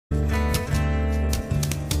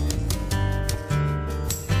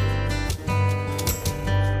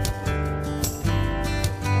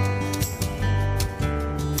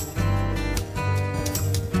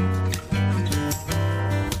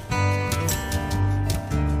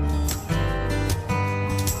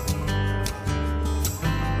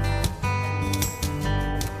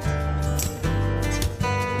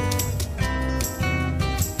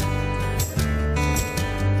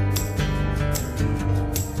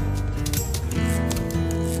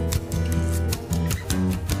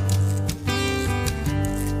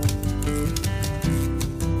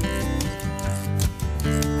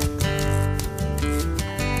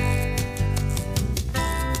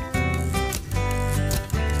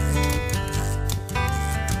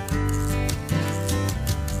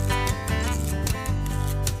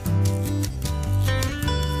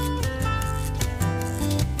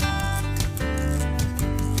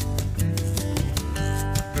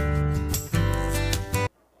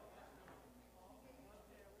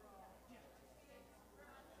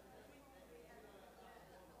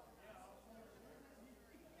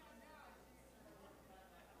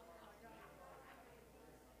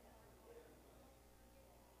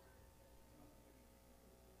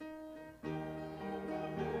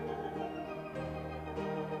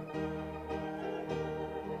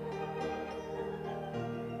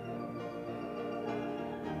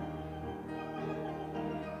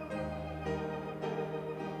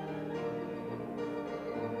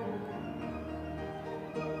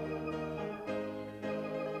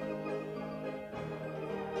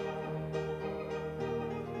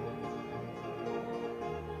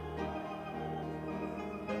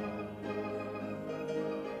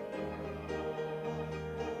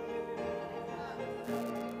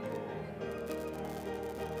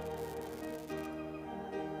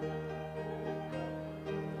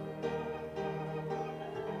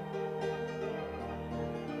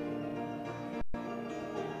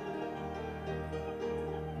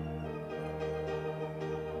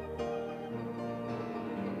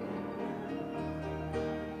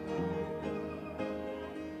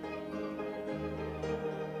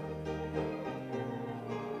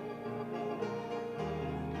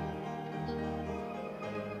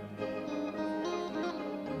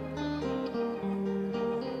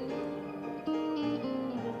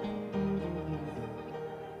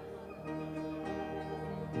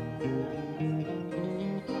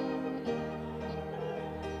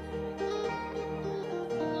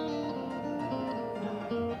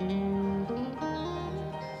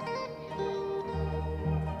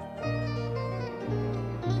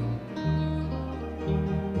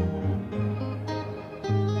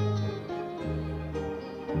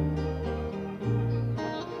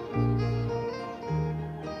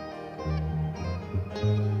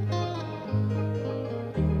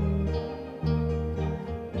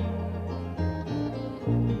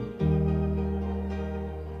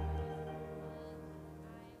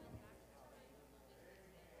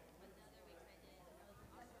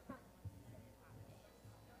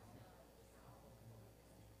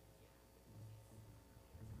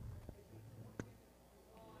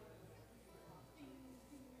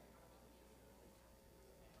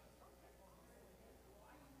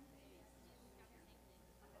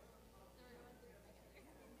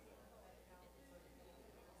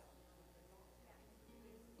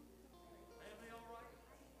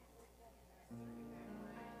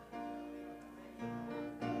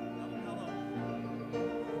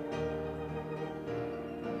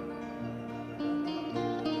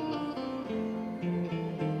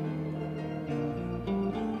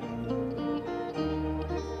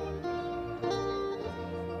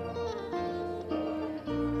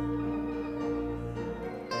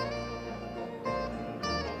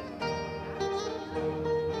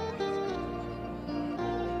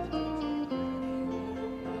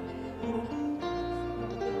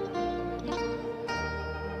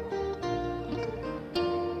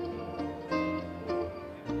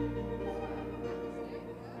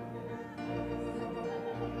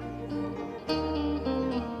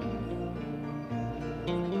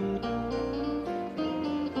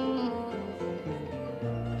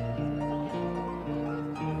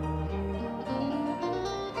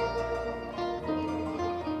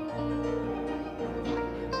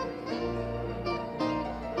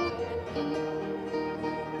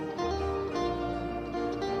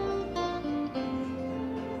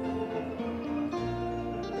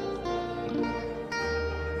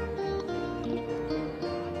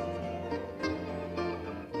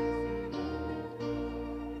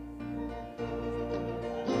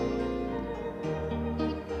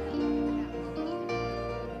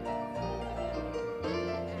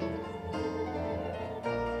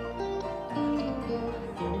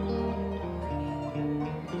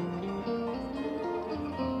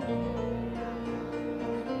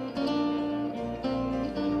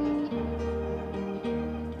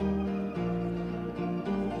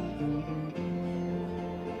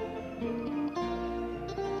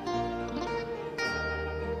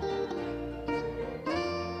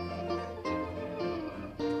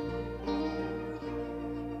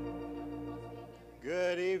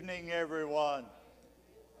Good evening, everyone.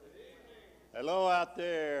 Hello out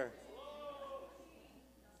there.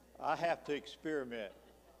 I have to experiment,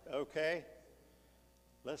 okay?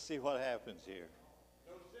 Let's see what happens here.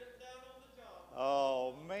 No sitting down on the job.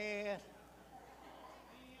 Oh, man.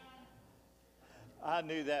 I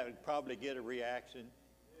knew that would probably get a reaction.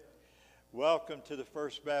 Welcome to the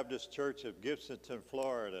First Baptist Church of Gibsonton,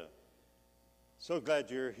 Florida. So glad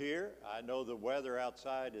you're here. I know the weather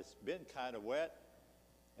outside has been kind of wet,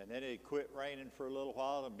 and then it quit raining for a little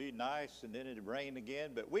while and be nice, and then it'd rain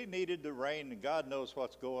again. But we needed the rain, and God knows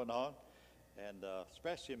what's going on. And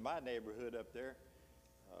especially in my neighborhood up there,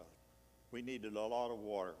 we needed a lot of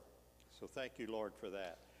water. So thank you, Lord, for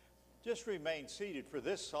that. Just remain seated for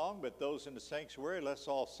this song, but those in the sanctuary, let's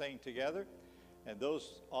all sing together. And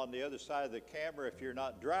those on the other side of the camera, if you're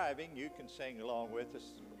not driving, you can sing along with us.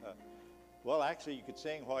 Well, actually, you could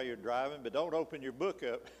sing while you're driving, but don't open your book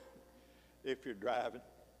up if you're driving.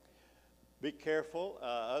 Be careful.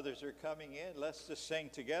 Others are coming in. Let's just sing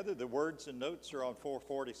together. The words and notes are on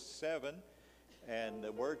 447, and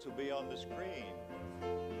the words will be on the screen.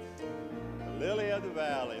 Lily of the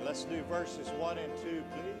Valley. Let's do verses 1 and 2,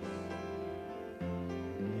 please.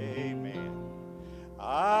 Amen.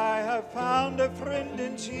 I have found a friend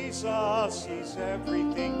in Jesus. He's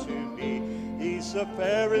everything to me. He's the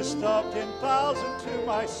fairest of 10,000 to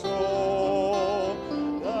my soul.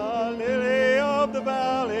 The lily of the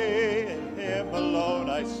valley, in him alone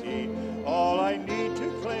I see all I need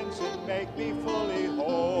to cleanse and make me fully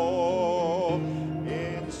whole.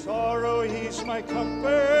 In sorrow he's my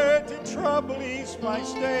comfort, in trouble he's my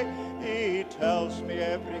stay. He tells me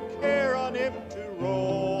every care on him to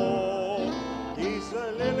roll. He's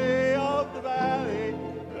the lily of the valley,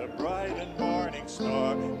 the bright and morning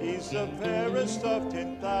star. He's the fairest of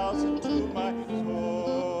 10,000 to my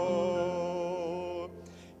soul.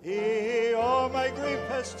 He all my grief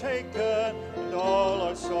has taken, and all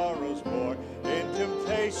our sorrows borne. In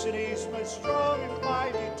temptation he's my strong and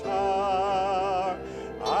mighty tower.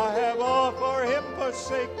 I have all for him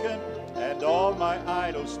forsaken, and all my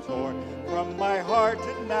idols torn from my heart,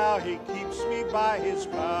 and now he keeps me by his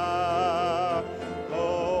power. Though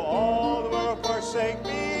all the world forsake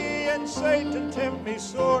me, and Satan tempt me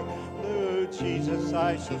sore, through Jesus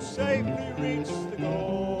I shall safely reach the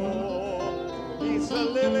goal. He's the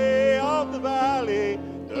lily of the valley,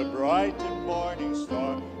 the bright and morning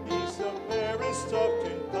star. He's the fairest of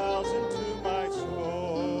 10,000 to my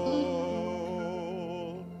soul.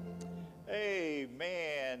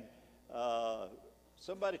 Amen.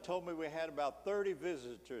 Somebody told me we had about 30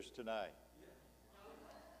 visitors tonight.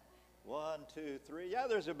 1, 2, 3. Yeah,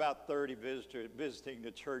 there's about 30 visitors visiting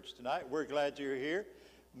the church tonight. We're glad you're here.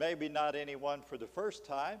 Maybe not anyone for the first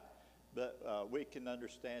time, but we can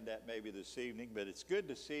understand that maybe this evening. But it's good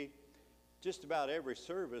to see just about every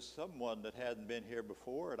service someone that hadn't been here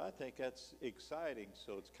before, and I think that's exciting.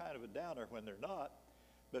 So it's kind of a downer when they're not.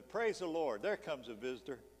 But praise the Lord. There comes a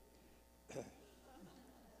visitor.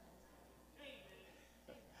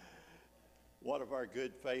 One of our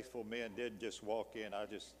good, faithful men did just walk in. I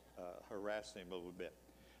just harassed him a little bit.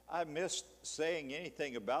 I missed saying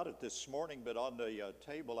anything about it this morning, but on the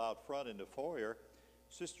table out front in the foyer,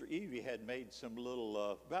 Sister Evie had made some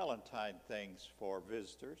little Valentine things for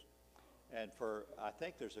visitors. And I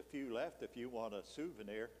think there's a few left if you want a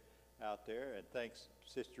souvenir out there. And thanks,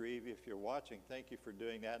 Sister Evie, if you're watching, thank you for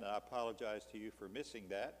doing that. And I apologize to you for missing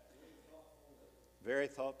that. Very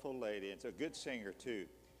thoughtful lady. And it's a good singer, too.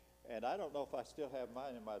 And I don't know if I still have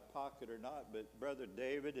mine in my pocket or not, but Brother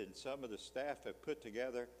David and some of the staff have put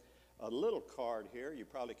together a little card here. You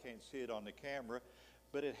probably can't see it on the camera,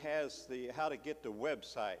 but it has how to get the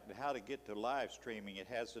website and how to get to live streaming. It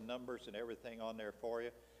has the numbers and everything on there for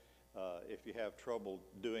you if you have trouble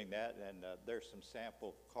doing that. And there's some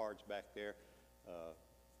sample cards back there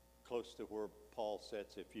close to where Paul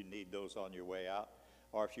sits if you need those on your way out.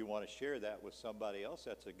 Or if you want to share that with somebody else,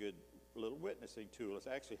 that's a good little witnessing tool. It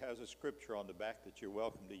actually has a scripture on the back that you're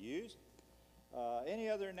welcome to use. Any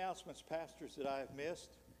other announcements, pastors, that I have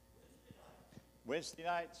missed? Wednesday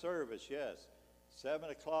night service, yes. 7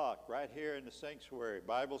 o'clock right here in the sanctuary.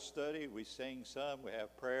 Bible study, we sing some, we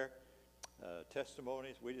have prayer,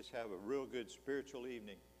 testimonies. We just have a real good spiritual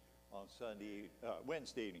evening on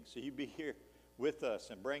Wednesday evening. So you be here with us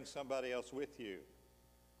and bring somebody else with you.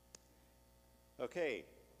 Okay.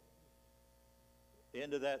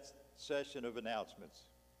 End of that session of announcements.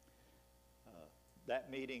 That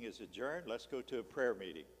meeting is adjourned. Let's go to a prayer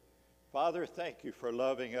meeting. Father, thank you for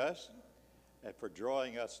loving us and for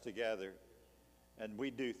drawing us together. And we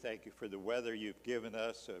do thank you for the weather you've given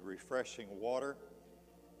us, refreshing water.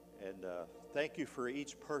 And Thank you for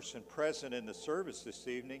each person present in the service this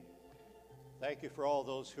evening. Thank you for all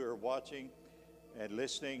those who are watching and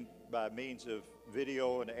listening by means of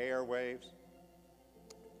video and airwaves.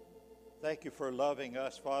 Thank you for loving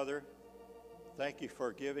us, Father. Thank you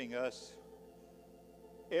for giving us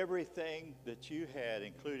everything that you had,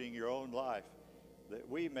 including your own life, that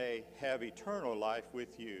we may have eternal life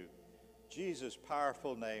with you. Jesus'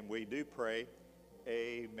 powerful name we do pray.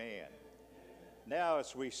 Amen. Now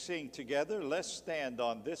as we sing together, let's stand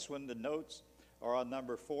on this one. The notes are on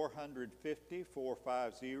number 450,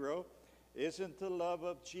 450. Isn't the love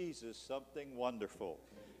of Jesus something wonderful?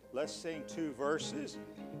 Let's sing 2 verses,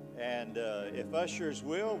 and if ushers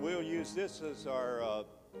will, we'll use this as our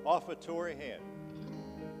offertory hymn.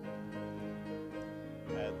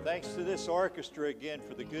 And thanks to this orchestra again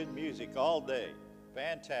for the good music all day.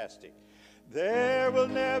 Fantastic. There will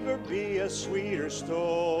never be a sweeter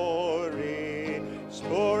story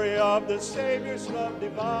of the Savior's love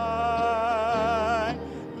divine,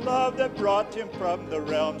 love that brought him from the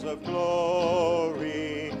realms of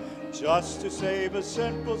glory, just to save a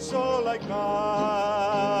sinful soul like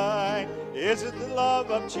mine. Isn't the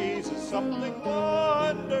love of Jesus something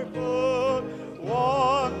wonderful,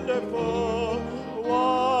 wonderful,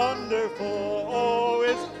 wonderful? Oh,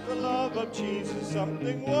 isn't the love of Jesus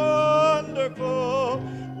something wonderful,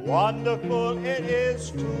 wonderful it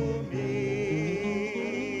is to me.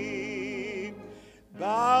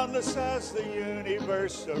 Boundless as the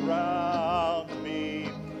universe around me,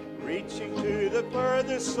 reaching to the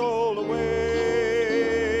furthest soul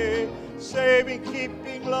away, saving,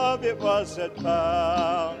 keeping love it was that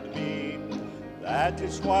found me. That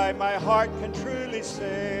is why my heart can truly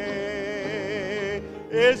say,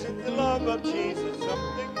 isn't the love of Jesus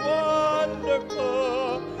something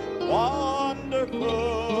wonderful,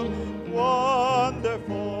 wonderful,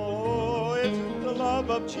 wonderful? Isn't the love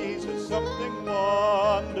of Jesus something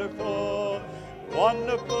wonderful,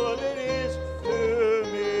 wonderful it is to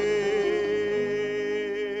me?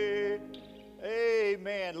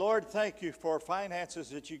 Amen. Lord, thank you for finances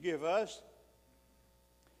that you give us.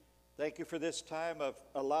 Thank you for this time of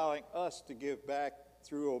allowing us to give back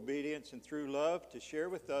through obedience and through love to share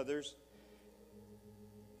with others.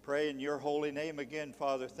 Pray in your holy name again,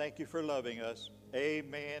 Father. Thank you for loving us.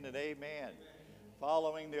 Amen and amen.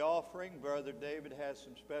 Following the offering, Brother David has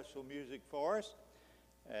some special music for us,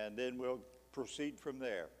 and then we'll proceed from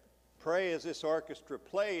there. Pray as this orchestra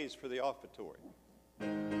plays for the offertory.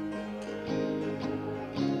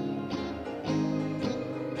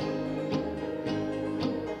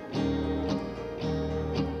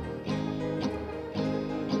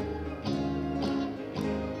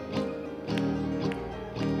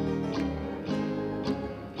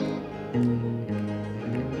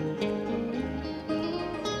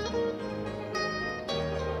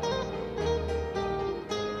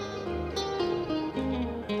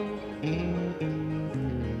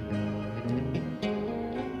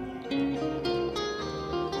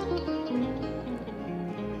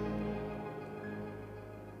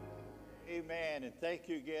 Thank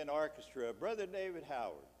you again, orchestra. Brother David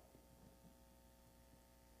Howard,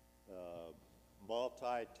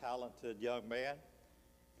 multi-talented young man.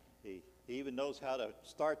 He even knows how to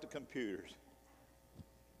start the computers.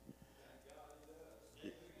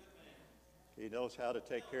 He knows how to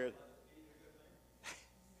take care of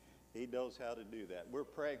He knows how to do that. We're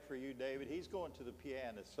praying for you, David. He's going to the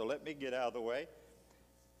pianist, so let me get out of the way.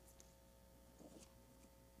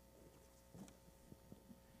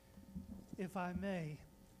 If I may,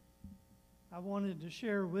 I wanted to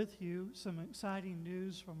share with you some exciting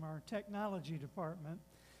news from our technology department.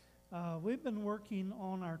 We've been working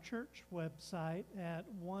on our church website at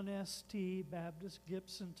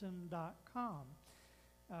 1stbaptistgibsonton.com.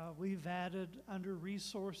 We've added under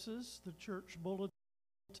resources the church bulletin.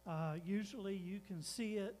 Usually you can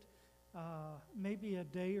see it maybe a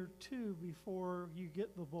day or two before you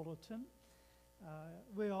get the bulletin.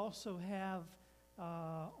 We also have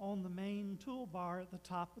on the main toolbar at the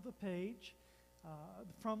top of the page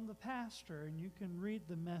from the pastor, and you can read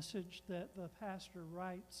the message that the pastor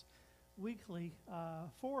writes weekly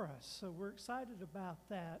for us. So we're excited about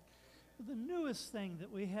that. The newest thing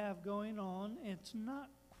that we have going on, it's not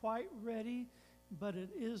quite ready, but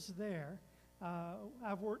it is there.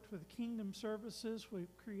 I've worked with Kingdom Services.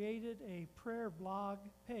 We've created a prayer blog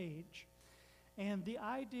page. And the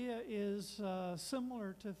idea is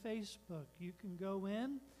similar to Facebook. You can go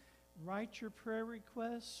in, write your prayer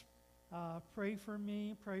requests, pray for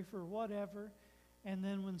me, pray for whatever, and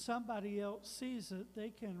then when somebody else sees it,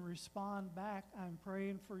 they can respond back, I'm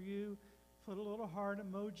praying for you, put a little heart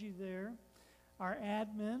emoji there. Our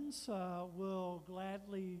admins will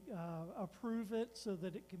gladly approve it so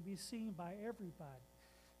that it can be seen by everybody.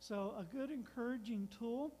 So a good encouraging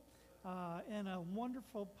tool and a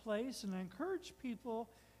wonderful place, and I encourage people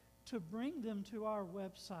to bring them to our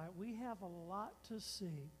website. We have a lot to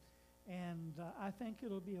see, and I think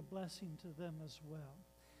it'll be a blessing to them as well.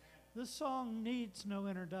 This song needs no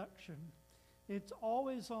introduction. It's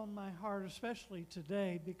always on my heart, especially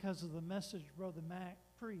today because of the message Brother Mac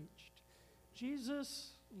preached.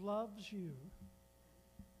 Jesus loves you.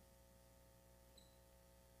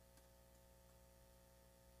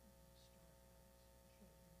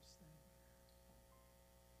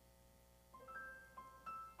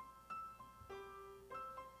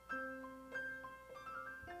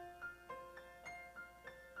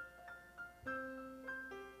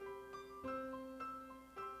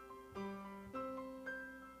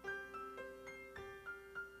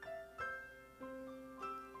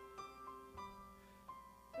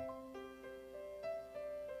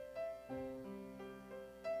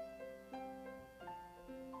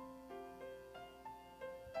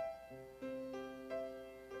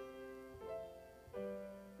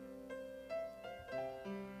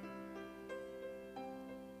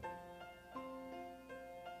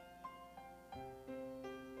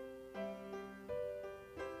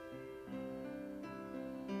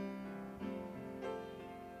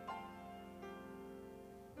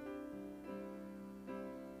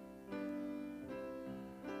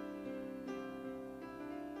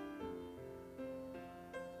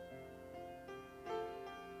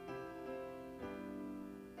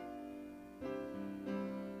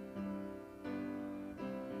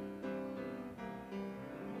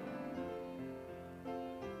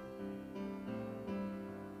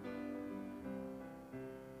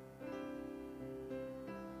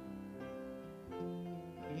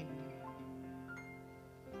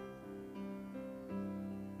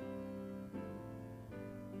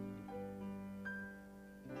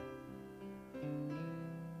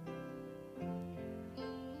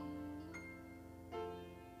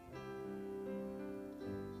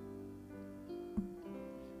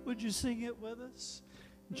 Would you sing it with us?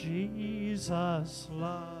 Jesus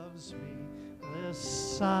loves me,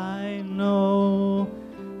 this I know,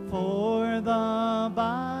 for the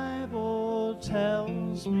Bible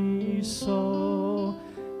tells me so.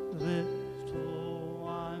 Little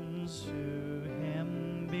ones to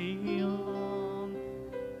him belong,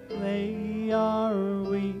 they are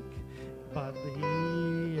weak, but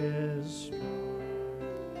he is strong.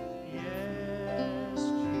 Yes,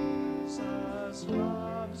 Jesus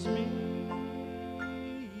loves me.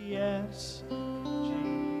 Yes,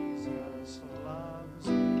 Jesus loves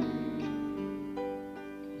me.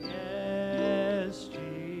 Yes,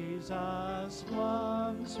 Jesus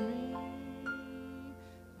loves me.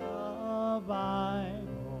 The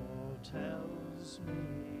Bible tells me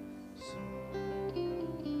so.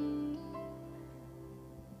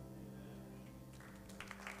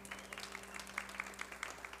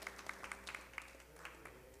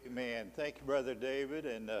 Amen. Thank you, Brother David,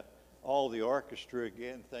 and all the orchestra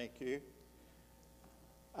again. Thank you.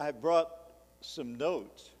 I brought some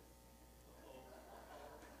notes.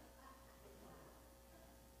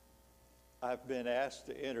 I've been asked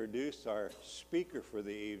to introduce our speaker for the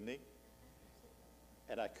evening,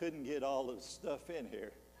 and I couldn't get all of the stuff in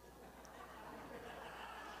here.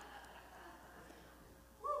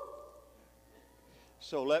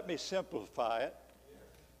 So let me simplify it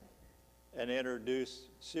and introduce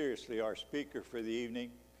seriously our speaker for the evening,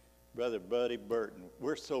 Brother Buddy Burton.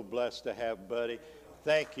 We're so blessed to have Buddy.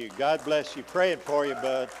 Thank you. God bless you. Praying for you,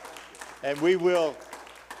 Bud. And we will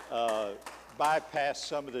bypass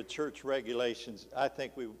some of the church regulations. I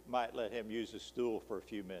think we might let him use a stool for a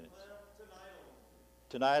few minutes.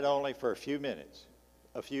 Tonight only for a few minutes.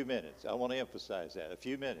 A few minutes. I want to emphasize that. A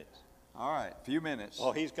few minutes. All right, a few minutes.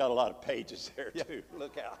 Oh, he's got a lot of pages there, too.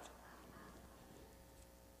 Look out.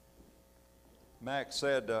 Max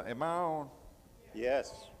said, am I on?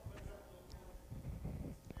 Yes.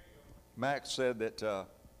 Max said that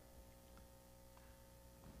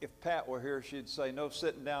if Pat were here, she'd say, no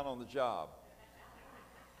sitting down on the job.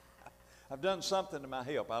 I've done something to my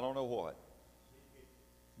hip. I don't know what.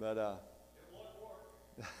 But it won't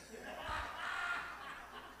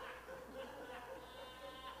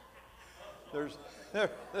work.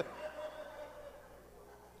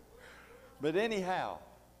 But anyhow,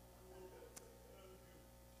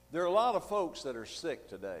 there are a lot of folks that are sick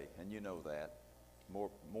today, and you know that,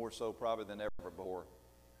 more so probably than ever before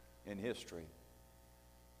in history.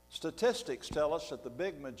 Statistics tell us that the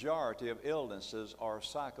big majority of illnesses are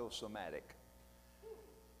psychosomatic.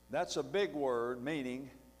 That's a big word, meaning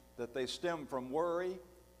that they stem from worry,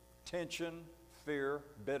 tension, fear,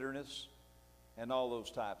 bitterness, and all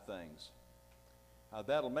those type things.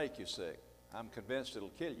 That'll make you sick. I'm convinced it'll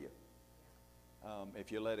kill you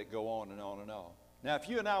if you let it go on and on and on. Now, if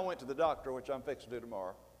you and I went to the doctor, which I'm fixing to do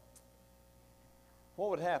tomorrow, what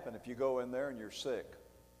would happen if you go in there and you're sick?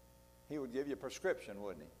 He would give you a prescription,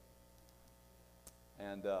 wouldn't he?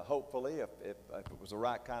 And hopefully, if it was the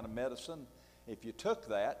right kind of medicine, if you took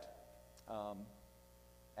that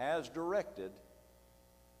as directed,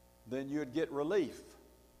 then you'd get relief.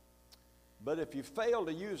 But if you fail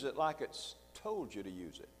to use it like it's told you to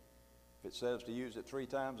use it, if it says to use it 3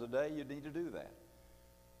 times a day, you need to do that.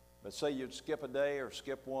 But say you'd skip a day or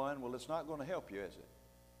skip one, well, it's not going to help you, is it?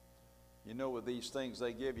 You know, with these things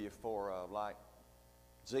they give you for like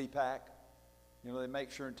Z-Pack, you know, they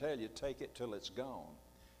make sure and tell you, take it till it's gone.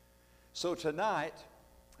 So tonight,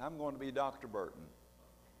 I'm going to be Dr. Burton.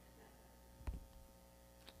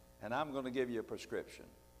 And I'm going to give you a prescription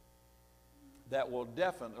that will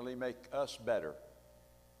definitely make us better.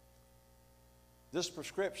 This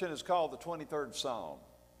prescription is called the 23rd Psalm.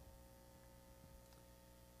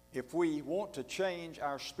 If we want to change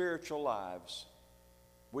our spiritual lives,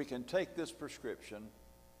 we can take this prescription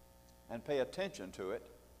and pay attention to it,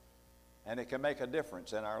 and it can make a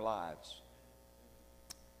difference in our lives.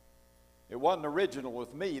 It wasn't original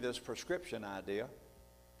with me, this prescription idea,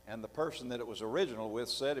 and the person that it was original with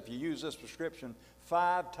said if you use this prescription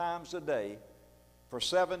 5 times a day for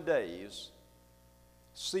 7 days,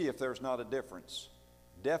 see if there's not a difference,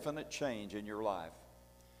 definite change in your life.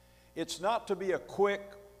 It's not to be a quick,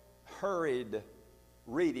 hurried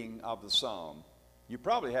reading of the psalm. You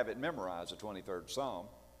probably have it memorized, the 23rd Psalm.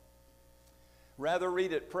 Rather,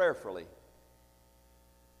 read it prayerfully,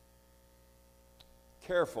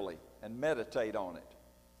 carefully, and meditate on it,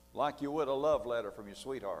 like you would a love letter from your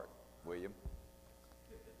sweetheart, William.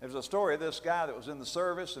 There's a story of this guy that was in the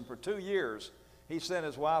service, and for 2 years, he sent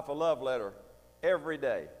his wife a love letter every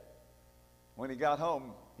day. When he got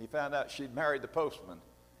home, he found out she'd married the postman.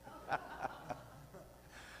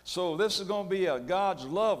 So this is going to be a God's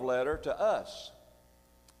love letter to us,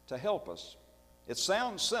 to help us. It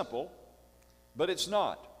sounds simple, but it's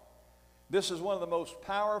not. This is one of the most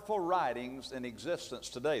powerful writings in existence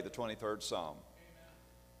today, the 23rd Psalm.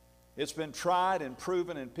 It's been tried and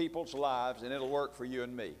proven in people's lives, and it'll work for you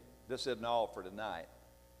and me. This isn't all for tonight.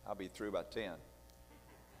 I'll be through by 10.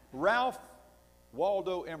 Ralph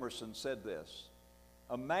Waldo Emerson said this: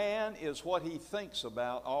 "A man is what he thinks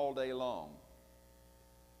about all day long."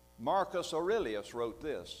 Marcus Aurelius wrote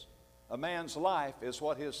this: "A man's life is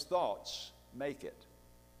what his thoughts make it."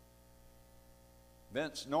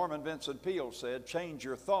 Norman Vincent Peale said, "Change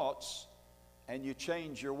your thoughts and you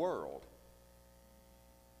change your world."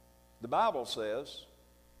 The Bible says,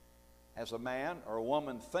 "As a man or a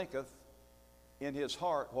woman thinketh in his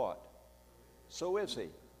heart," what? "So is he."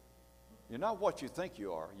 You're not what you think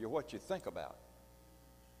you are, you're what you think about.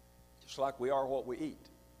 Just like we are what we eat.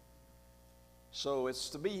 So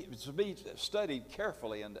it's to be studied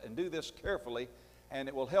carefully and do this carefully, and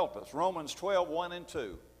it will help us. Romans 12, 1 and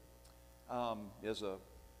 2 I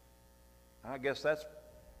guess that's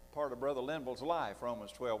part of Brother Linville's life,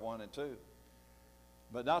 Romans 12, 1 and 2.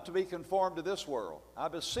 "But not to be conformed to this world. I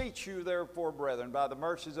beseech you, therefore, brethren, by the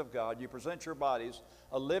mercies of God, you present your bodies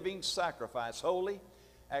a living sacrifice, holy,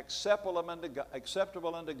 acceptable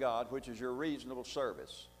unto God, which is your reasonable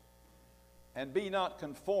service. And be not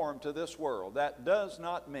conformed to this world." That does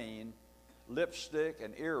not mean lipstick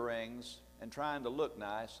and earrings and trying to look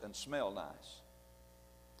nice and smell nice.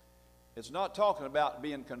 It's not talking about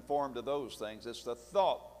being conformed to those things. It's the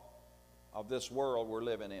thought of this world we're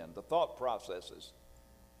living in, the thought processes.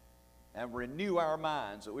 And renew our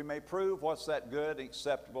minds that we may prove what's that good,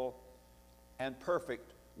 acceptable, and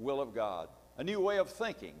perfect will of God. A new way of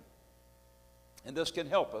thinking. And this can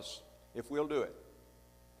help us if we'll do it.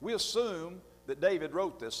 We assume that David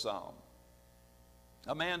wrote this psalm.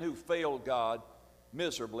 A man who failed God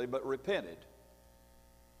miserably but repented.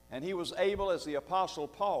 And he was able, as the Apostle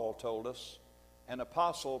Paul told us, and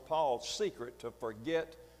Apostle Paul's secret, to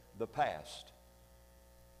forget the past.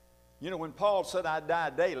 You know, when Paul said, "I die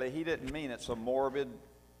daily," he didn't mean it's a morbid,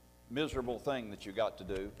 miserable thing that you got to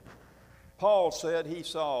do. Paul said he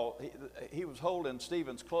was holding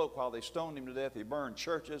Stephen's cloak while they stoned him to death. He burned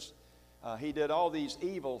churches. He did all these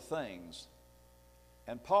evil things.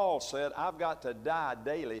 And Paul said, "I've got to die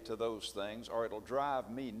daily to those things or it'll drive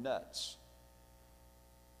me nuts."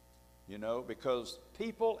 You know, because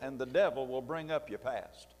people and the devil will bring up your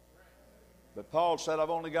past. But Paul said, "I've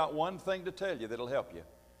only got one thing to tell you that'll help you.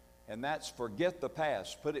 And that's forget the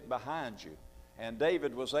past, put it behind you." And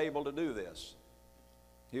David was able to do this.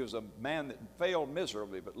 He was a man that failed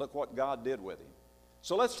miserably, but look what God did with him.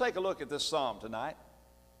 So let's take a look at this psalm tonight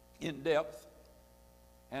in depth,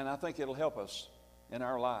 and I think it'll help us in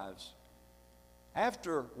our lives.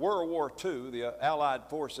 After World War II, the Allied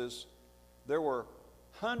forces, there were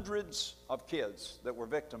hundreds of kids that were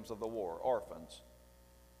victims of the war, orphans.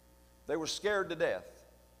 They were scared to death.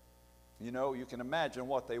 You know, you can imagine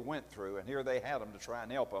what they went through, and here they had them to try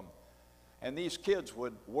and help them. And these kids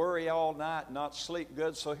would worry all night, not sleep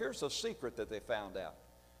good. So here's a secret that they found out.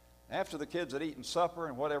 After the kids had eaten supper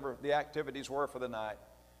and whatever the activities were for the night,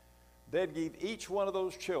 they'd give each one of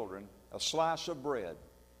those children a slice of bread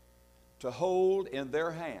to hold in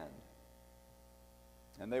their hand.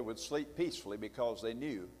 And they would sleep peacefully because they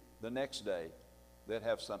knew the next day they'd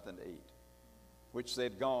have something to eat, which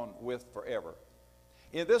they'd gone with forever.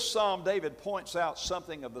 In this psalm, David points out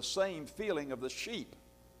something of the same feeling of the sheep.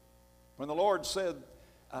 When the Lord said,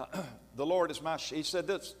 he said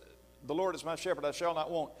this, the Lord is my shepherd, I shall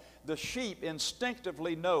not want. The sheep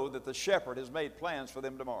instinctively know that the shepherd has made plans for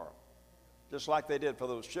them tomorrow, just like they did for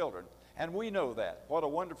those children. And we know that. What a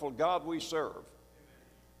wonderful God we serve.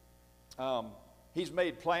 He's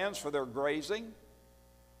made plans for their grazing.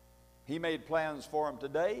 He made plans for them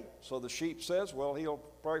today. So the sheep says, well, he'll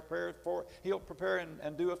prepare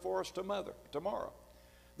and do it for us tomorrow.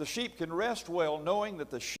 The sheep can rest well knowing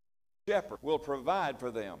that the shepherd will provide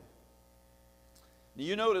for them. Now,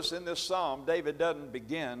 you notice in this psalm, David doesn't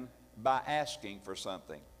begin by asking for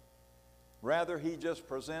something. Rather, he just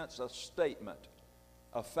presents a statement,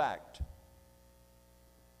 a fact.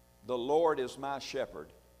 The Lord is my shepherd.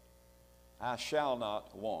 I shall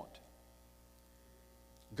not want.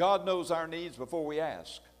 God knows our needs before we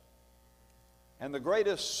ask. And the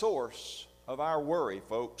greatest source of our worry,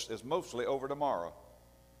 folks, is mostly over tomorrow.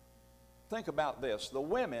 Think about this. The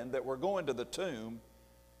women that were going to the tomb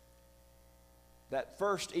that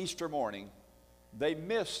first Easter morning, they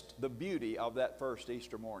missed the beauty of that first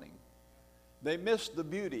Easter morning. They missed the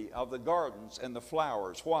beauty of the gardens and the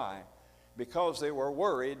flowers. Why? Because they were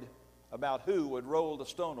worried about who would roll the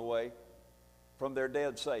stone away from their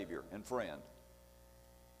dead Savior and friend.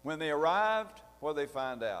 When they arrived, what did they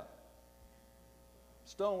find out?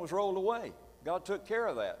 Stone was rolled away. God took care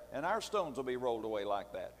of that, and our stones will be rolled away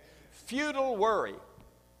like that. Futile worry.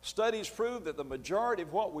 Studies prove that the majority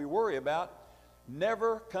of what we worry about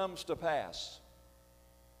never comes to pass.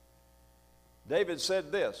 David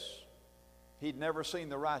said this, he'd never seen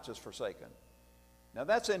the righteous forsaken. Now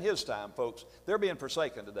that's in his time, folks. They're being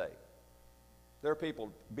forsaken today. There are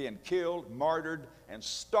people being killed, martyred, and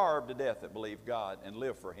starved to death that believe God and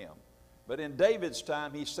live for Him. But in David's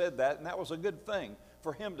time, he said that, and that was a good thing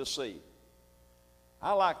for him to see.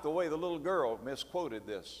 I like the way the little girl misquoted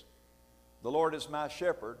this. The Lord is my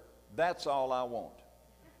shepherd, that's all I want.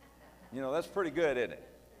 You know, that's pretty good, isn't it?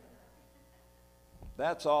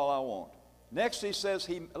 That's all I want. Next he says,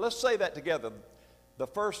 let's say that together. The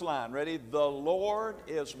first line, ready? The Lord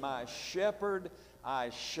is my shepherd, I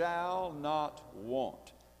shall not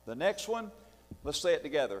want. The next one, let's say it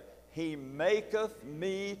together. He maketh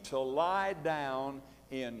me to lie down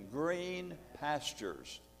in green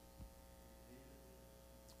pastures.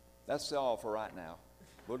 That's all for right now.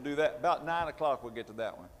 We'll do that. About 9 o'clock we'll get to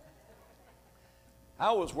that one.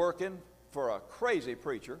 I was working for a crazy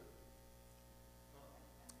preacher.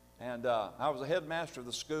 And I was the headmaster of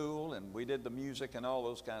the school, and we did the music and all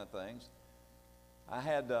those kind of things. I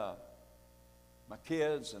had my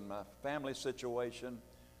kids and my family situation.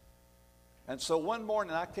 And so one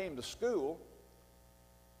morning I came to school,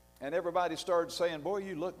 and everybody started saying, boy,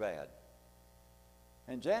 you look bad.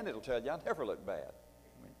 And Janet will tell you, I never look bad.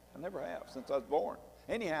 I mean, I never have since I was born.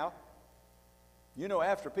 Anyhow, you know,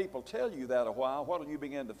 after people tell you that a while, what do you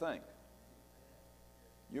begin to think?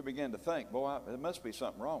 You begin to think, boy, there must be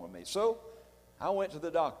something wrong with me. So I went to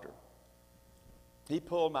the doctor. He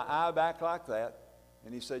pulled my eye back like that,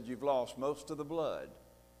 and he said, you've lost most of the blood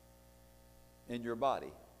in your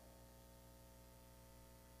body.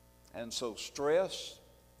 And so stress,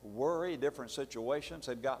 worry, different situations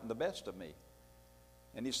had gotten the best of me.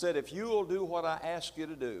 And he said, if you will do what I ask you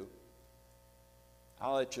to do,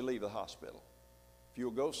 I'll let you leave the hospital. If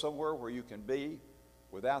you'll go somewhere where you can be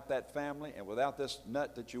without that family and without this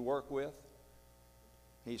nut that you work with,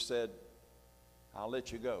 he said, I'll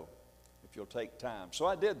let you go if you'll take time. So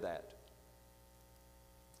I did that.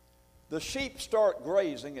 The sheep start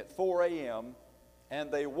grazing at 4 a.m.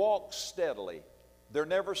 and they walk steadily. They're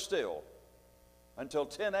never still until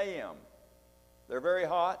 10 a.m. They're very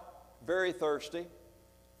hot, very thirsty,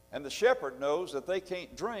 and the shepherd knows that they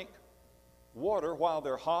can't drink water while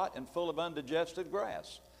they're hot and full of undigested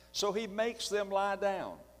grass. So he makes them lie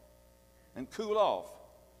down and cool off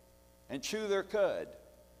and chew their cud.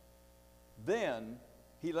 Then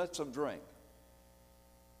he lets them drink.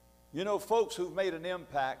 You know, folks who've made an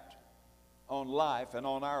impact on life and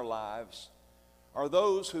on our lives are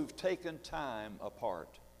those who've taken time apart.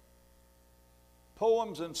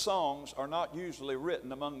 Poems and songs are not usually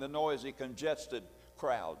written among the noisy, congested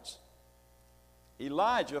crowds.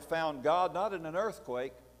 Elijah found God not in an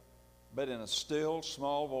earthquake, but in a still,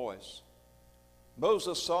 small voice.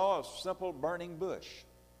 Moses saw a simple burning bush.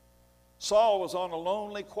 Saul was on a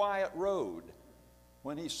lonely, quiet road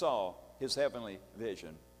when he saw his heavenly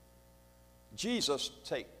vision. Jesus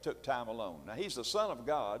took time alone. Now, he's the Son of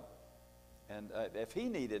God, and if he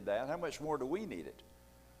needed that, how much more do we need it?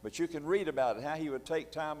 But you can read about it, how he would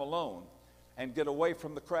take time alone and get away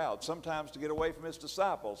from the crowd, sometimes to get away from his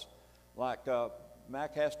disciples, like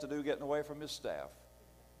Mac has to do getting away from his staff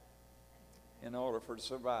in order for to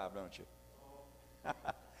survive, don't you?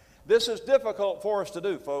 This is difficult for us to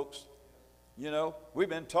do, folks. You know, we've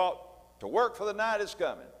been taught to work for the night is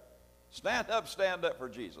coming. Stand up for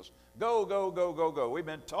Jesus. Go, go, go, go, go. We've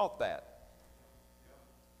been taught that.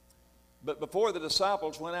 But before the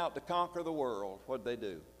disciples went out to conquer the world, what did they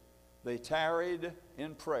do? They tarried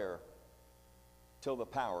in prayer till the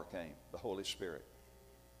power came, the Holy Spirit.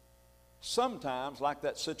 Sometimes, like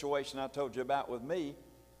that situation I told you about with me,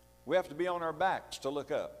 we have to be on our backs to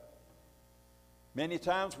look up. Many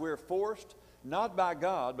times we're forced, not by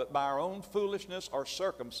God, but by our own foolishness or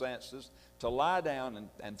circumstances, to lie down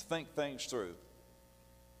and think things through.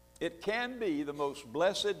 It can be the most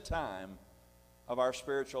blessed time of our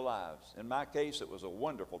spiritual lives. In my case, it was a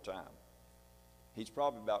wonderful time. He's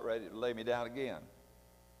probably about ready to lay me down again.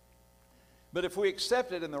 But if we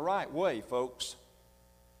accept it in the right way, folks,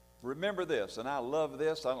 remember this, and I love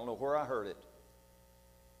this, I don't know where I heard it.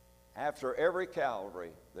 After every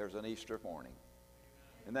Calvary, there's an Easter morning.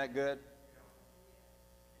 Isn't that good?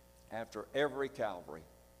 After every Calvary.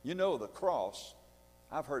 You know, the cross,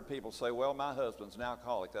 I've heard people say, well, my husband's an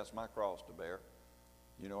alcoholic, that's my cross to bear.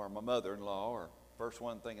 You know, or my mother-in-law, or first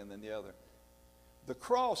one thing and then the other. The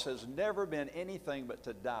cross has never been anything but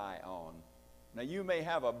to die on. Now, you may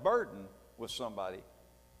have a burden with somebody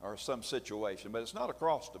or some situation, but it's not a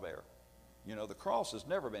cross to bear. You know, the cross has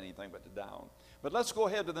never been anything but to die on. But let's go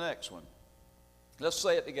ahead to the next one. Let's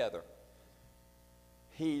say it together.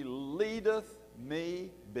 He leadeth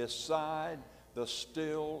me beside the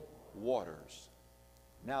still waters.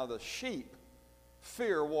 Now, the sheep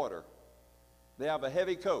fear water. They have a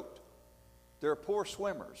heavy coat. They're poor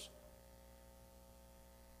swimmers.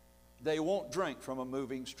 They won't drink from a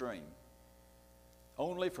moving stream,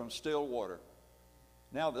 only from still water.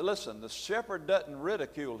 Now, listen, the shepherd doesn't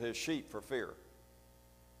ridicule his sheep for fear.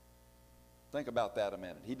 Think about that a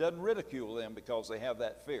minute. He doesn't ridicule them because they have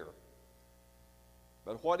that fear.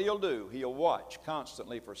 But what he'll do, he'll watch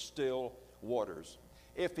constantly for still waters.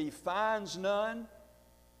 If he finds none,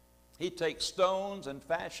 he takes stones and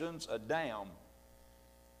fashions a dam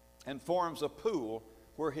and forms a pool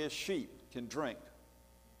where his sheep can drink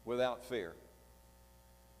without fear.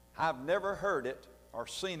 I've never heard it or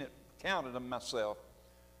seen it counted them myself,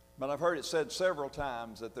 but I've heard it said several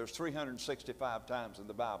times that there's 365 times in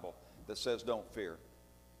the Bible that says don't fear.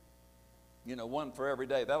 You know, one for every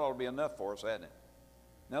day. That ought to be enough for us, hasn't it?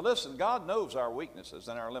 Now listen, God knows our weaknesses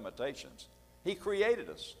and our limitations. He created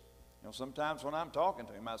us. You know, sometimes when I'm talking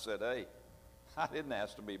to him, I said, hey, I didn't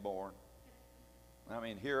ask to be born. I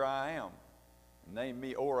mean, here I am. Name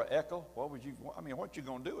me Ora Eckel. What you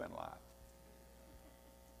going to do in life?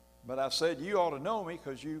 But I said, you ought to know me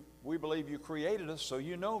because we believe you created us, so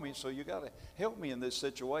you know me, so you got to help me in this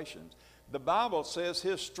situation. The Bible says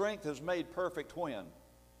his strength is made perfect when?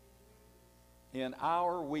 In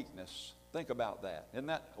our weakness. Think about that. Isn't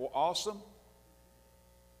that awesome?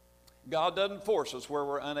 God doesn't force us where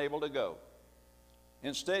we're unable to go.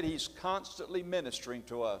 Instead, he's constantly ministering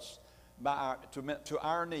to us to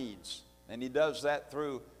our needs. And he does that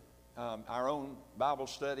through our own Bible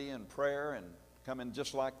study and prayer and coming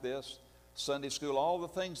just like this, Sunday school, all the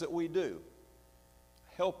things that we do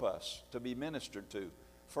help us to be ministered to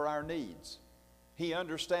for our needs. He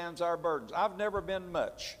understands our burdens. I've never been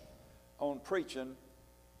much on preaching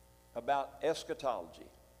about eschatology.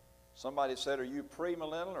 Somebody said, are you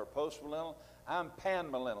premillennial or postmillennial? I'm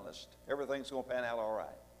panmillennialist. Everything's going to pan out all right.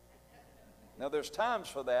 Now, there's times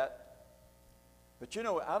for that, but you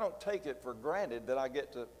know, I don't take it for granted that I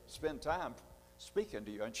get to spend time speaking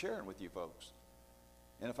to you and sharing with you folks.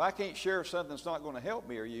 And if I can't share something that's not going to help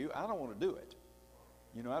me or you, I don't want to do it.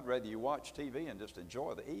 You know, I'd rather you watch TV and just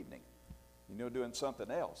enjoy the evening, you know, doing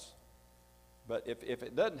something else. But if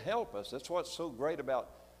it doesn't help us, that's what's so great about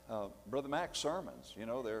Brother Mac's sermons. You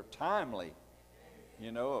know, they're timely.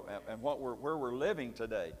 you know, and where we're living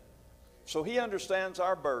today. So he understands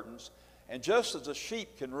our burdens, and just as the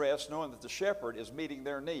sheep can rest knowing that the shepherd is meeting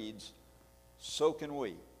their needs, so can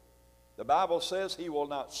we. The Bible says he will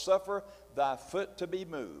not suffer thy foot to be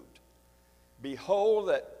moved. Behold,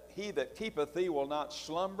 that he that keepeth thee will not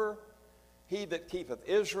slumber. He that keepeth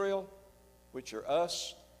Israel, which are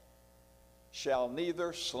us, shall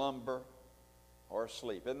neither slumber or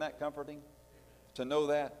sleep. Isn't that comforting to know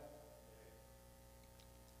that?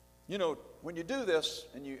 You know, when you do this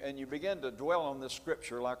and you begin to dwell on this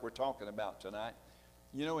scripture like we're talking about tonight,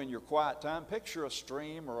 you know, in your quiet time, picture a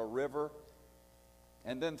stream or a river,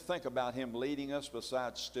 and then think about him leading us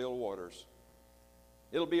beside still waters.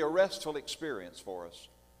 It'll be a restful experience for us.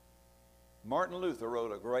 Martin Luther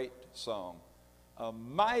wrote a great song. A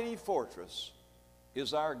mighty fortress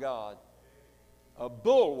is our God, a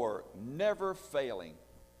bulwark never failing.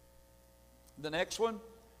 The next one,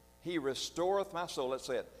 he restoreth my soul. Let's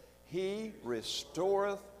say it. He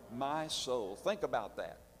restoreth my soul. Think about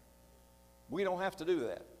that. We don't have to do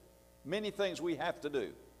that. Many things we have to do,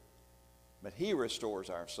 but he restores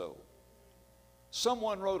our soul.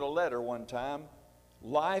 Someone wrote a letter one time,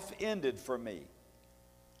 life ended for me.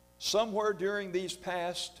 Somewhere during these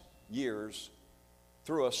past years,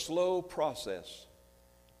 through a slow process,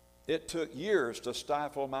 it took years to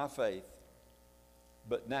stifle my faith,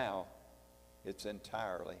 but now it's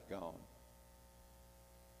entirely gone.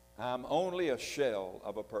 I'm only a shell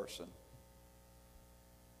of a person.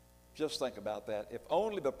 Just think about that. If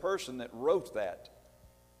only the person that wrote that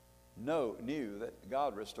knew that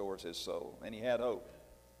God restores his soul, and he had hope.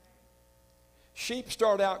 Sheep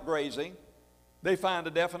start out grazing. They find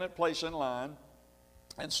a definite place in line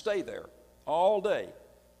and stay there all day,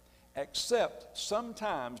 except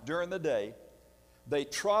sometimes during the day they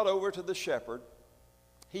trot over to the shepherd.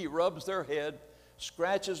 He rubs their head,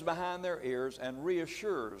 scratches behind their ears, and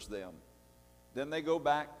reassures them. Then they go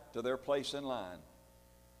back to their place in line.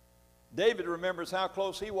 David remembers how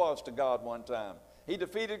close he was to God one time. He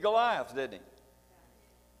defeated Goliath, didn't he?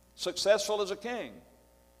 Successful as a king.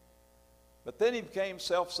 But then he became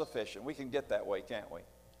self-sufficient. We can get that way, can't we?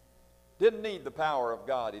 Didn't need the power of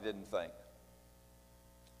God, he didn't think.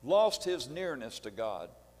 Lost his nearness to God.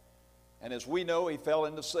 And as we know, he fell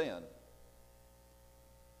into sin.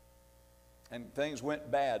 And things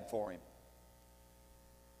went bad for him.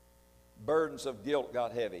 Burdens of guilt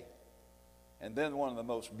got heavy. And then one of the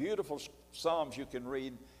most beautiful psalms you can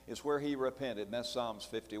read is where he repented, and that's Psalms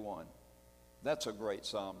 51. That's a great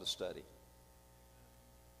psalm to study.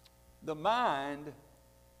 The mind,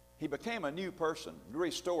 he became a new person,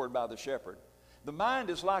 restored by the shepherd. The mind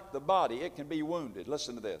is like the body. It can be wounded.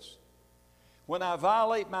 Listen to this. When I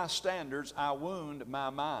violate my standards, I wound my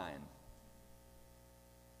mind.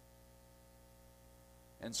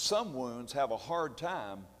 And some wounds have a hard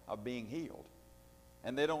time of being healed.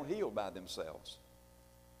 And they don't heal by themselves.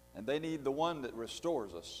 And they need the one that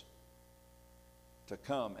restores us to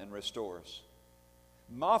come and restore us.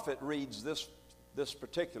 Moffat reads this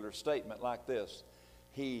particular statement like this.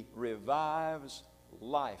 He revives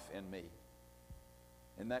life in me.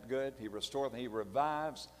 Isn't that good? He restores, he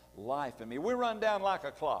revives life in me. We run down like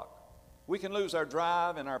a clock. We can lose our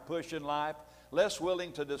drive and our push in life, less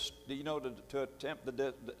willing to attempt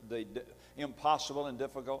the impossible and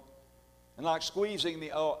difficult. And like squeezing the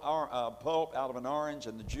pulp out of an orange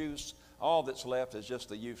and the juice, all that's left is just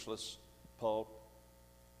the useless pulp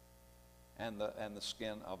and the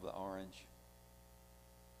skin of the orange.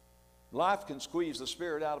 Life can squeeze the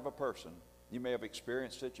spirit out of a person. You may have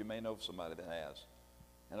experienced it. You may know somebody that has.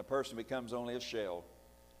 And a person becomes only a shell.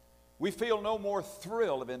 We feel no more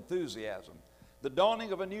thrill of enthusiasm. The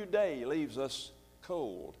dawning of a new day leaves us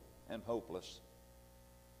cold and hopeless.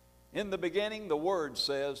 In the beginning, the Word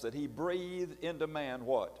says that he breathed into man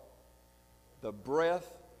what? The breath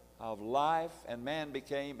of life, and man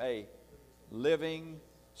became a living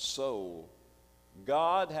soul.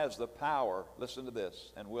 God has the power, listen to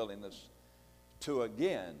this, and willingness to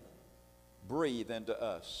again breathe into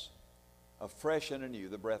us afresh and anew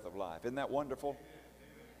the breath of life. Isn't that wonderful?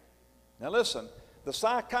 Now listen, the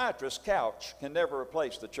psychiatrist's couch can never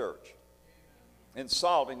replace the church in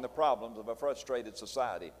solving the problems of a frustrated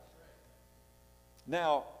society.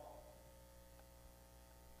 Now,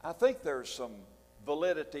 I think there's some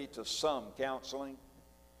validity to some counseling.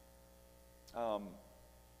 I'm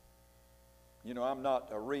not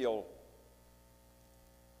a real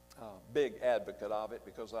big advocate of it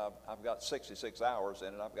because I've got 66 hours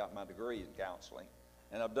in it. I've got my degree in counseling,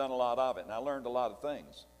 and I've done a lot of it, and I learned a lot of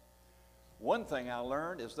things. One thing I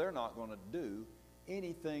learned is they're not going to do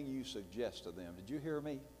anything you suggest to them. Did you hear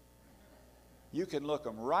me? You can look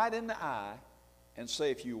them right in the eye and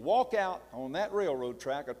say, if you walk out on that railroad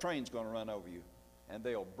track, a train's going to run over you. And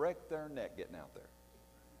they'll break their neck getting out there.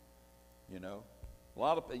 You know, a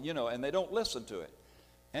lot of, and they don't listen to it.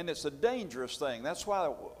 And it's a dangerous thing. That's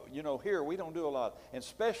why, here we don't do a lot, and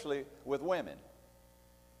especially with women.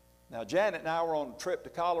 Now, Janet and I were on a trip to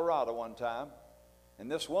Colorado one time, and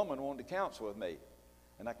this woman wanted to counsel with me.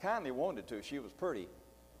 And I kindly wanted to. She was pretty.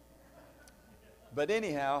 But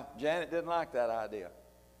anyhow, Janet didn't like that idea.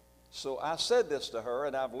 So I said this to her,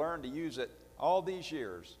 and I've learned to use it all these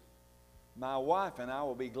years. My wife and I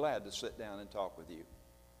will be glad to sit down and talk with you.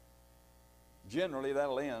 Generally,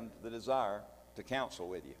 that'll end the desire to counsel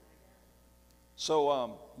with you. So,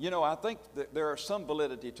 I think that there is some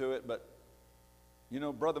validity to it, but,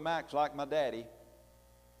 Brother Max, like my daddy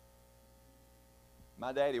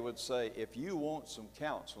would say, if you want some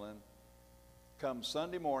counseling, come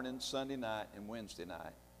Sunday morning, Sunday night, and Wednesday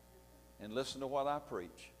night, and listen to what I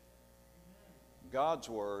preach. God's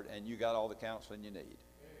Word, and you got all the counseling you need.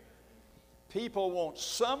 People want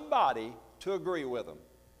somebody to agree with them.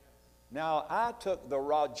 Now, I took the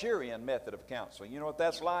Rogerian method of counseling. You know what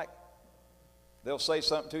that's like? They'll say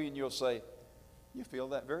something to you, and you'll say, you feel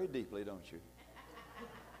that very deeply, don't you?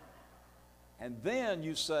 And then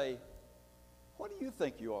you say, what do you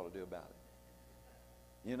think you ought to do about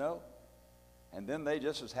it? And then they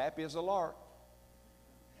just as happy as a lark.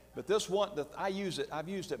 But this one, I've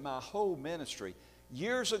used it my whole ministry.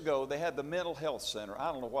 Years ago, they had the mental health center.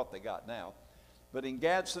 I don't know what they got now. But in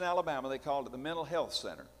Gadsden, Alabama, they called it the mental health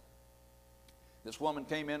center. This woman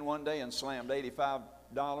came in one day and slammed $85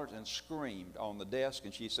 and screamed on the desk.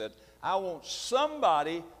 And she said, I want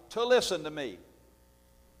somebody to listen to me.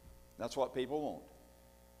 That's what people want.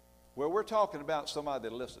 Well, we're talking about somebody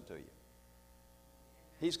that'll listen to you.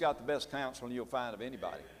 He's got the best counseling you'll find of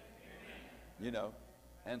anybody.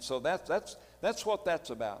 And so that's what that's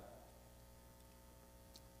about.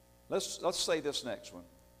 Let's say this next one.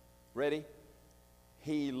 Ready?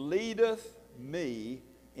 He leadeth me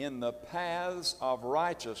in the paths of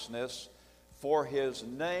righteousness for his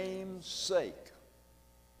name's sake.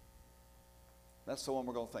 That's the one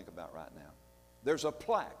we're going to think about right now. There's a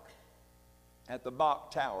plaque at the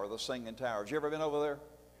Bach Tower, the Singing Towers. You ever been over there?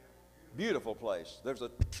 Beautiful place. There's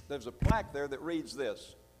a plaque there that reads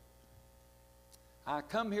this. I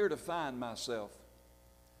come here to find myself.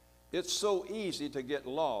 It's so easy to get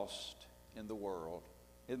lost in the world.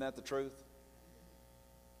 Isn't that the truth?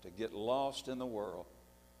 To get lost in the world.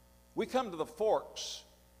 We come to the forks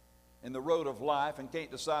in the road of life and can't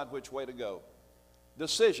decide which way to go.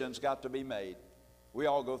 Decisions got to be made. We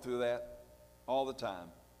all go through that all the time.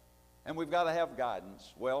 And we've got to have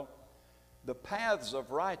guidance. Well, the paths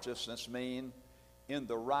of righteousness mean in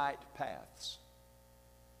the right paths.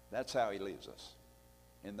 That's how he leads us.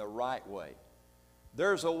 In the right way.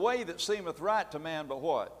 There's a way that seemeth right to man, but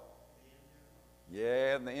what?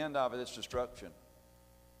 Yeah, and the end of it is destruction.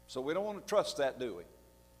 So we don't want to trust that, do we?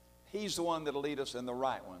 He's the one that'll lead us in the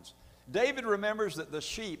right ones. David remembers that the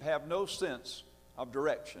sheep have no sense of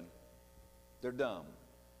direction. They're dumb.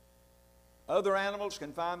 Other animals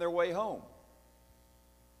can find their way home,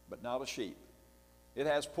 but not a sheep. It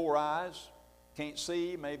has poor eyes, can't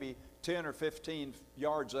see maybe 10 or 15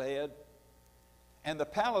 yards ahead. And the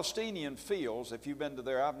Palestinian fields, if you've been to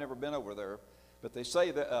there, I've never been over there, but they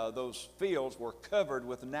say that those fields were covered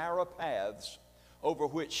with narrow paths over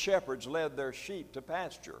which shepherds led their sheep to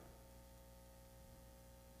pasture.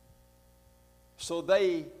 So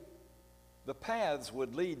the paths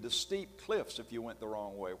would lead to steep cliffs if you went the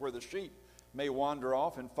wrong way, where the sheep may wander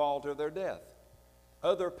off and fall to their death.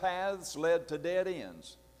 Other paths led to dead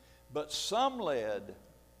ends, but some led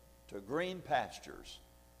to green pastures.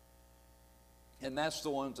 And that's the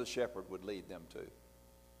ones the shepherd would lead them to.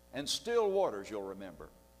 And still waters, you'll remember.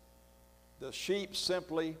 The sheep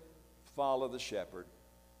simply follow the shepherd.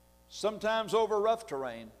 Sometimes over rough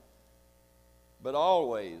terrain, but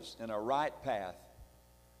always in a right path,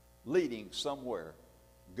 leading somewhere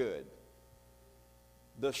good.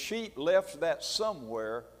 The sheep left that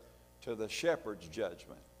somewhere to the shepherd's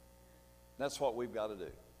judgment. That's what we've got to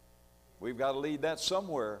do. We've got to lead that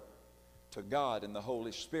somewhere to God and the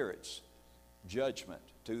Holy Spirit's judgment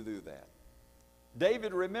to do that.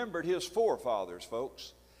 David remembered his forefathers,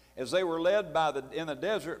 folks, as they were led in the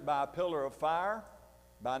desert by a pillar of fire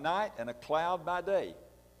by night and a cloud by day.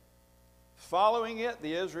 Following it,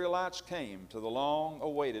 the Israelites came to the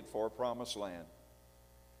long-awaited for promised land.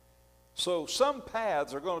 So some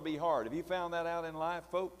paths are going to be hard. Have you found that out in life,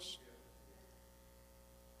 folks?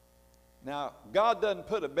 Now, God doesn't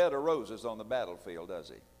put a bed of roses on the battlefield, does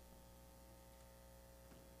he?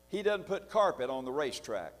 He doesn't put carpet on the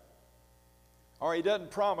racetrack or He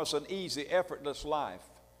doesn't promise an easy, effortless life,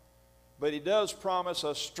 but He does promise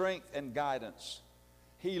us strength and guidance.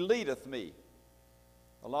 He leadeth me.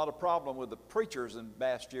 A lot of problem with the preachers in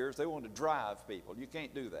past years, they want to drive people. You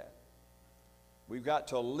can't do that. We've got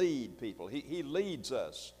to lead people. He leads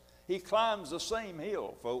us. He climbs the same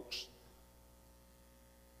hill, folks.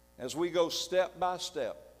 As we go step by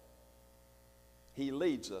step, He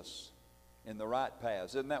leads us in the right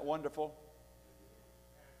paths. Isn't that wonderful?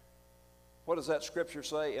 What does that scripture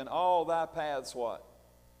say? In all thy paths, what?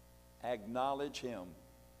 Acknowledge Him,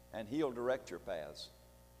 and He'll direct your paths.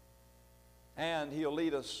 And He'll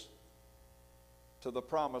lead us to the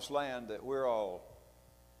promised land that we're all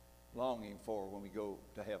longing for when we go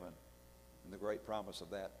to heaven, and the great promise of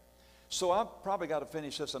that. So I've probably got to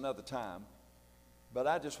finish this another time, but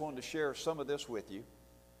I just wanted to share some of this with you.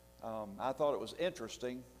 I thought it was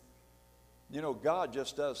interesting. You know, God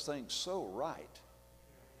just does things so right.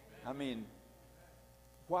 I mean,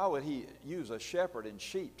 why would He use a shepherd and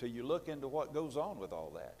sheep till you look into what goes on with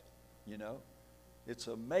all that? You know, it's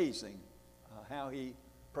amazing how He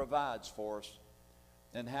provides for us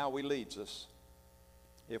and how He leads us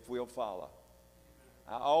if we'll follow.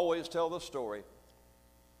 I always tell the story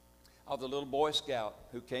of the little Boy Scout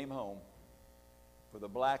who came home with a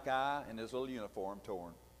black eye and his little uniform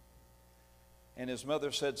torn. And his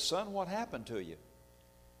mother said, "Son, what happened to you?"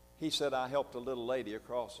 He said, "I helped a little lady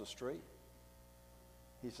across the street."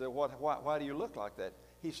 He said, why do you look like that?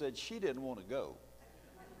 He said, "She didn't want to go."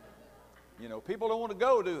 You know, people don't want to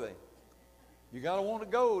go, do they? You got to want to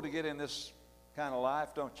go to get in this kind of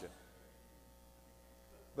life, don't you?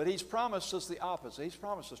 But He's promised us the opposite. He's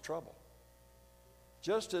promised us trouble.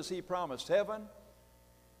 Just as He promised heaven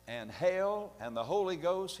and hell and the Holy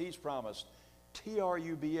Ghost, He's promised trouble,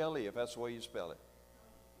 if that's the way you spell it.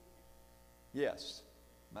 Yes,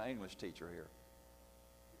 my English teacher here.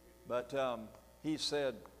 But He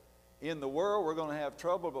said, in the world we're going to have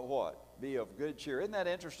trouble, but what? Be of good cheer. Isn't that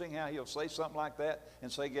interesting how He'll say something like that and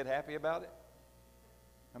say get happy about it?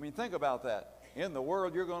 I mean, think about that. In the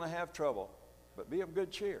world you're going to have trouble, but be of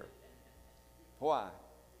good cheer. Why?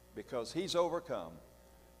 Because He's overcome,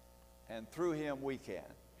 and through Him we can.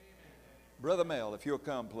 Brother Mel, if you'll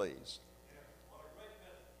come, please.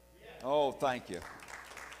 Oh, thank you.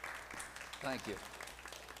 Thank you.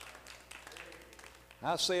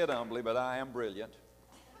 I say it humbly, but I am brilliant.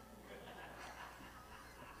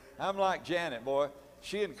 I'm like Janet, boy.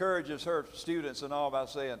 She encourages her students and all by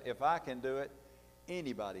saying, if I can do it,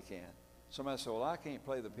 anybody can. Somebody said, well, I can't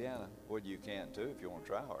play the piano. Well, you can too if you want to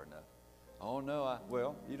try hard enough. Oh, no,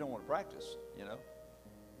 well, you don't want to practice, you know.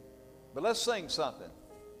 But let's sing something.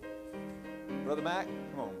 Brother Mac,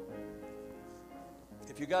 come on.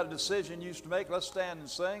 If you got a decision you used to make, let's stand and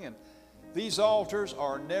sing. And these altars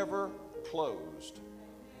are never closed.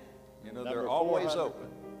 You know, they're always open.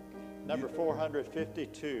 Number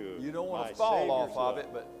 452. You don't want to fall off of it,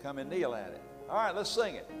 but come and kneel at it. All right, let's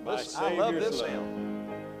sing it. I love this hymn.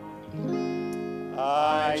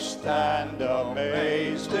 I stand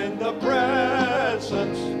amazed in the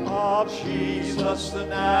presence of Jesus the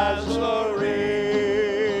Nazarene,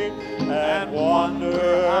 and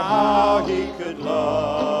wonder how He could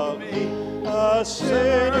love me, a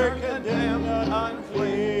sinner condemned and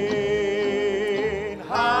unclean.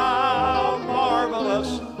 How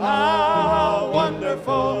marvelous, how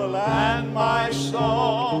wonderful, and my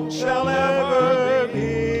song shall ever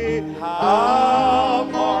be. How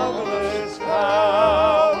marvelous,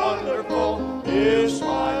 how wonderful is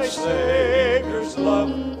my Savior's love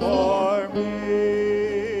for me.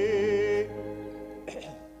 I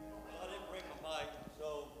didn't bring my mic,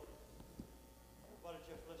 so everybody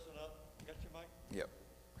just listen up. Got your mic? Yep.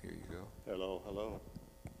 Here you go. Hello, hello.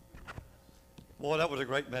 Boy, that was a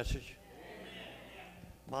great message.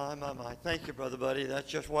 My. Thank you, Brother Buddy. That's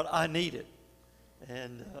just what I needed.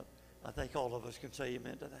 And I think all of us can say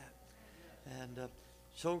amen to that. And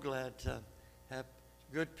so glad to have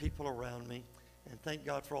good people around me. And thank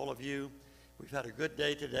God for all of you. We've had a good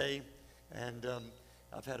day today. And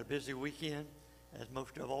I've had a busy weekend, as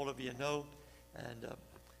most of all of you know. And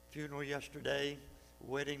funeral yesterday,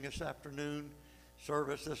 wedding this afternoon,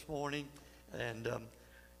 service this morning. And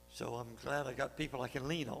so I'm glad I got people I can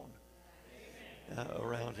lean on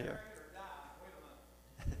around here.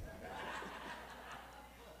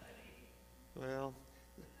 Well,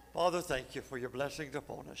 Father, thank you for your blessings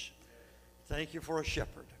upon us. Thank you for a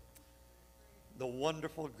shepherd, the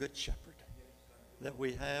wonderful good shepherd that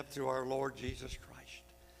we have through our Lord Jesus Christ.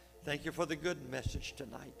 Thank you for the good message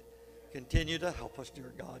tonight. Continue to help us,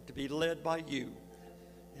 dear God, to be led by you,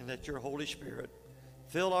 and let your Holy Spirit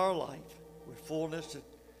fill our life with fullness and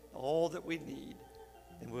all that we need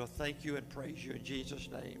And we'll thank you and praise you in Jesus'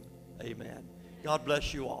 name. Amen. God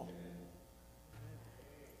bless you all.